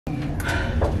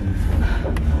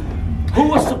Who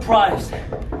was surprised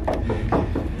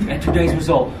at today's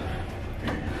result?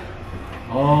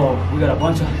 Oh, we got a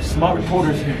bunch of smart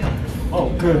reporters here. Oh,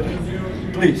 good.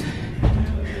 Please,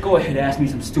 go ahead and ask me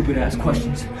some stupid-ass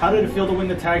questions. How did it feel to win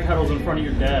the tag titles in front of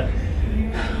your dad?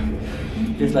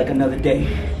 It's like another day.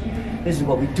 This is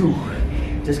what we do.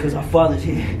 Just because our father's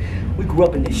here. We grew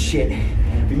up in this shit.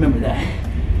 Remember that.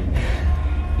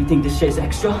 You think this shit's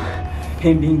extra?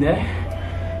 Him being there?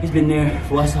 He's been there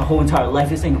for us our whole entire life.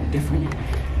 This ain't no different.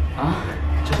 Huh?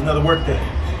 Just another work day.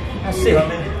 That's it.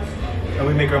 Come in, and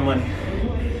we make our money.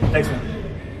 Thanks, man.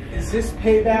 Is this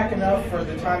payback enough for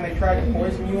the time they tried to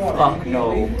poison you on? Fuck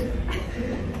no.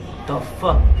 The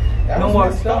fuck? No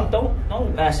more.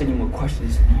 Don't ask any more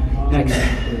questions. Next.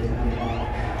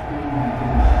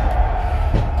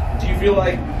 Do you feel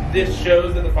like this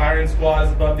shows that the firing squad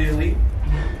is above the elite?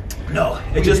 No,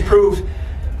 it just proves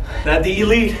that the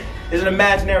elite is an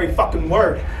imaginary fucking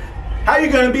word. How are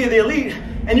you gonna be the elite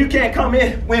and you can't come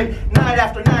in, win night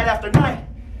after night after night?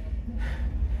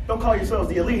 Don't call yourselves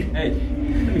the elite. Hey,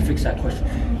 let me fix that question.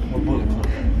 We're Bullet Club.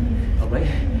 Alright?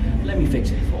 Let me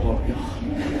fix it for all of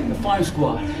y'all. The firing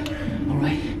squad.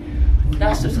 Alright?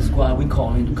 That's just a squad we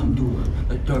call in to come do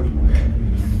the dirty work.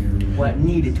 What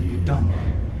needed to be done.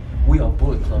 We are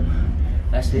Bullet Club.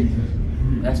 That's it.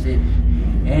 That's it.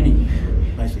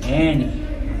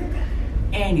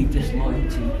 Any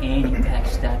disloyalty, any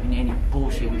backstabbing, any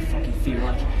bullshit we fucking feel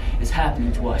like is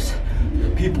happening to us. The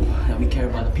people that we care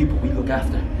about, the people we look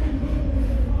after.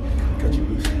 Cut you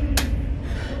loose.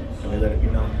 Let me let it be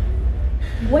known.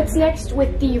 What's next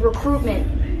with the recruitment?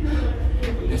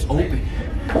 It's open.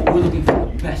 We're looking for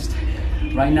the best.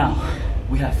 Right now,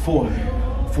 we have four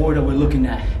that we're looking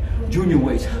at. Junior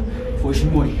weights for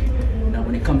Ishimori. Now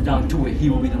when it comes down to it, he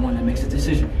will be the one that makes the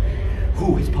decision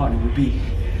who his partner will be.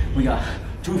 We got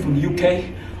 2 from the UK,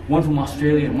 1 from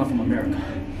Australia, and 1 from America.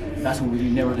 That's what we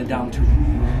narrowed it down to.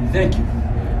 Thank you.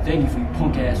 Thank you for you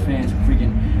punk ass fans for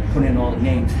freaking putting in all the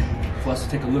names for us to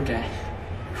take a look at.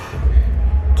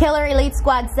 Killer Elite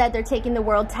Squad said they're taking the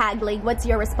World Tag League. What's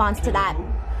your response to that?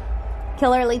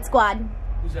 Killer Elite Squad.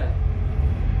 Who's that?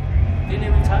 Didn't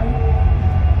they retire?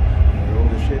 They're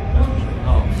old as shit, that's for sure.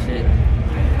 Oh shit.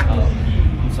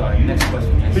 I'm sorry. Next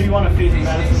question. Who do you want to face in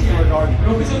Madison Square Garden?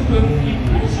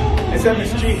 It's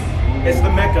MSG. It's the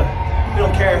Mecca. We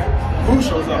don't care who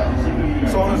shows up,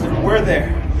 as long as we're there.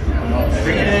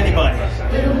 Bring in anybody.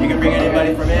 You can bring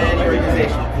anybody from any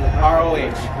organization.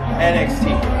 ROH, NXT.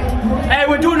 Hey,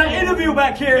 we're doing an interview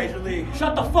back here. Major League.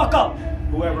 Shut the fuck up.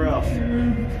 Whoever else.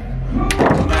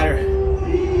 No matter.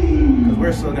 Because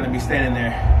we're still going to be standing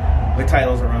there with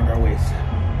titles around our waist.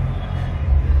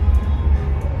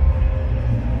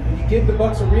 You give the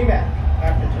Bucks a rematch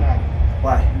after tonight.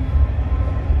 Why?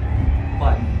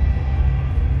 What?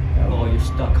 Oh, you're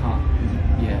stuck, huh?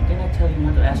 Yeah. Didn't I tell you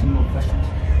not to ask any more questions?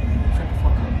 Shut the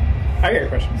fuck up. I got a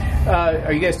question.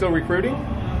 Are you guys still recruiting?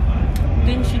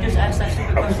 Didn't she just ask that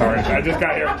stupid question? Sorry, I just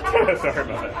got here. Sorry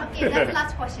about that. Okay, that's the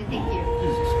last question. Thank you.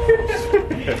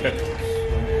 Jesus Christ.